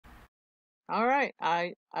All right.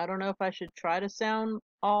 I don't know if I should try to sound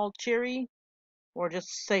all cheery or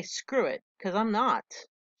just say screw it, because I'm not.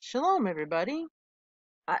 Shalom, everybody.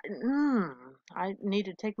 I need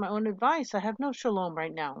to take my own advice. I have no shalom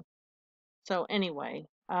right now. So anyway,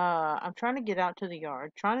 I'm trying to get out to the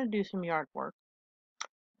yard, trying to do some yard work.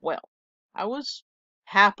 Well, I was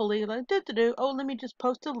happily like, do. Oh, let me just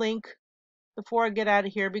post a link before I get out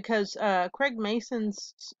of here because Craig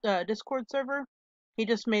Mason's Discord server, he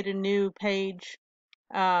just made a new page.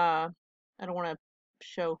 I don't want to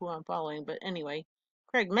show who I'm following, but anyway,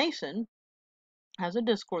 Craig Mason has a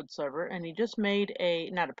Discord server, and he just made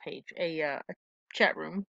not a page, a chat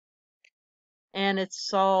room, and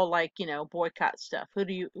it's all like boycott stuff. Who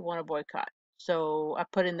do you want to boycott? So I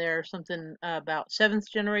put in there something about seventh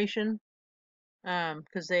generation,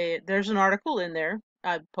 because there's an article in there.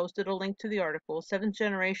 I posted a link to the article. Seventh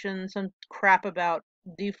generation, some crap about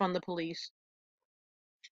defund the police.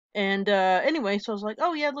 And anyway, so I was like,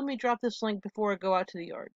 oh yeah, let me drop this link before I go out to the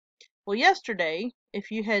yard. Well, yesterday,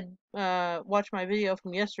 if you had watched my video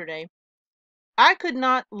from yesterday, I could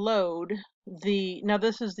not load now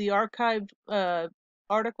this is the archived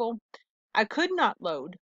article. I could not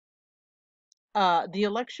load the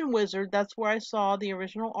election wizard. That's where I saw the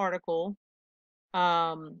original article,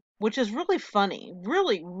 which is really funny,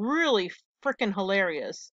 really, really freaking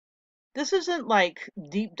hilarious. This isn't like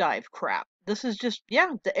deep dive crap. This is just,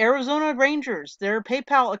 yeah, the Arizona Rangers, their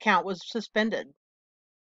PayPal account was suspended.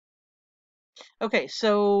 Okay,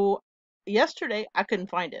 so yesterday I couldn't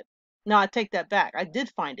find it. No, I take that back. I did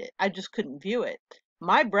find it. I just couldn't view it.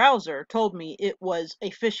 My browser told me it was a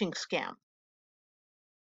phishing scam.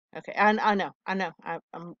 Okay, I know.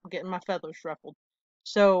 I'm getting my feathers ruffled.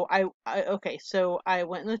 So okay, so I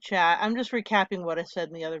went in the chat. I'm just recapping what I said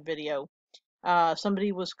in the other video.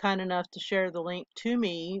 Somebody was kind enough to share the link to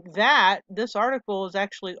me that this article is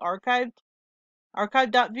actually archived,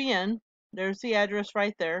 archive.vn. There's the address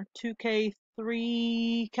right there,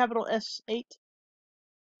 2K3 capital S8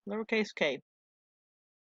 lowercase k.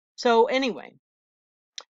 So anyway,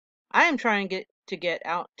 I am trying to get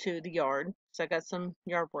out to the yard because I got some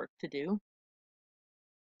yard work to do.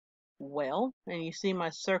 Well, and you see my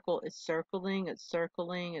circle, it's circling, it's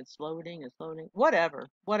loading, whatever.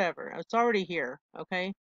 It's already here,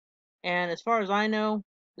 okay? And as far as I know,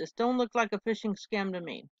 this don't look like a phishing scam to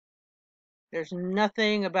me. There's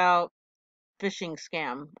nothing about phishing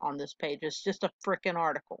scam on this page. It's just a frickin'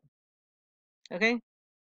 article. Okay?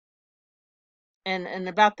 And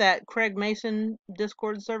about that Craig Mason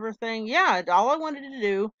Discord server thing, yeah, all I wanted to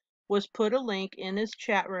do was put a link in his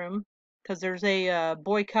chat room because there's a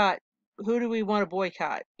boycott. Who do we want to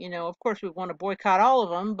boycott? Of course we want to boycott all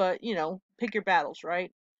of them, but pick your battles,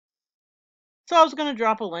 right? So I was gonna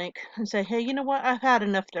drop a link and say, hey, you know what? I've had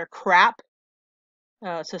enough of their crap,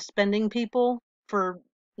 suspending people for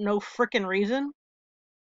no frickin' reason.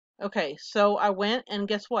 Okay, so I went and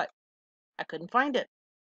guess what? I couldn't find it.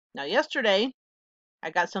 Now yesterday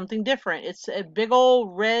I got something different. It's a big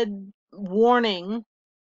old red warning,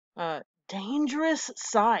 dangerous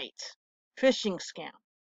site, phishing scam,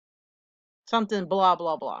 something blah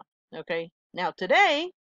blah blah. Okay. Now today,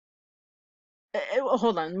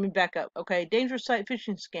 hold on, let me back up. Okay, dangerous site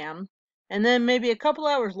phishing scam, and then maybe a couple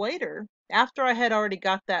hours later, after I had already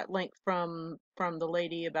got that link from the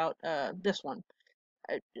lady about this one,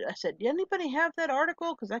 I said, "Did anybody have that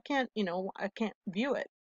article? Because I can't view it."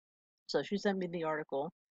 So she sent me the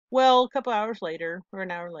article. Well, a couple hours later, or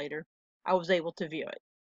an hour later, I was able to view it.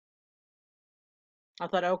 I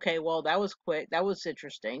thought, okay, well, that was quick. That was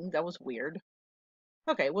interesting. That was weird.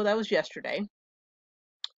 Okay, well, that was yesterday.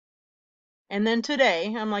 And then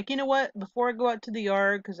today, I'm like, you know what? Before I go out to the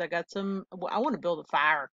yard, because I want to build a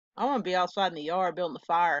fire. I want to be outside in the yard building the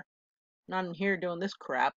fire, not in here doing this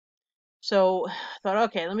crap. So I thought,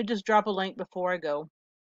 okay, let me just drop a link before I go.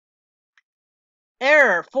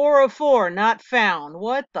 Error 404 not found.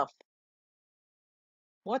 What the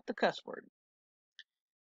cuss word?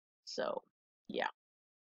 So, yeah.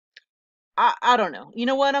 I don't know. You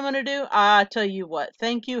know what I'm gonna do? I tell you what.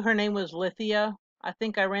 Thank you. Her name was Lithia. I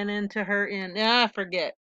think I ran into her I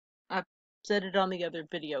forget. I said it on the other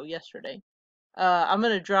video yesterday. I'm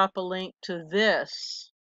gonna drop a link to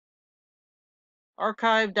this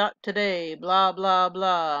archive.today. Blah blah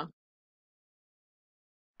blah.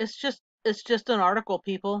 It's just an article,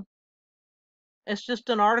 people. It's just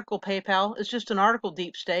an article, PayPal. It's just an article,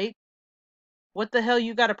 Deep State. What the hell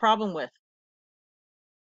you got a problem with?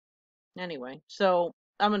 Anyway, so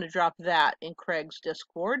I'm going to drop that in Craig's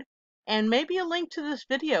Discord and maybe a link to this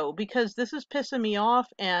video because this is pissing me off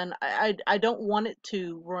and I don't want it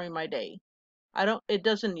to ruin my day. It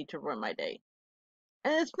doesn't need to ruin my day.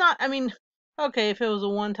 And it's not, I mean, Okay, if it was a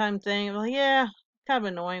one-time thing, I'm like, yeah, kind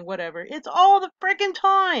of annoying, whatever. It's all the freaking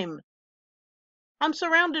time. I'm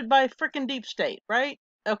surrounded by freaking deep state, right?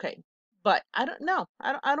 Okay, but I don't know.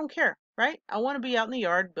 I don't care, right? I want to be out in the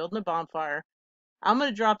yard building a bonfire. I'm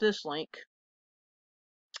gonna drop this link,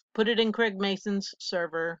 put it in Craig Mason's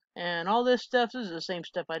server, and all this stuff is the same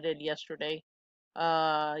stuff I did yesterday.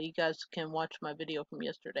 You guys can watch my video from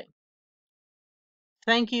yesterday.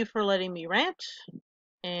 Thank you for letting me rant,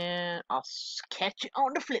 and I'll catch you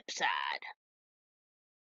on the flip side.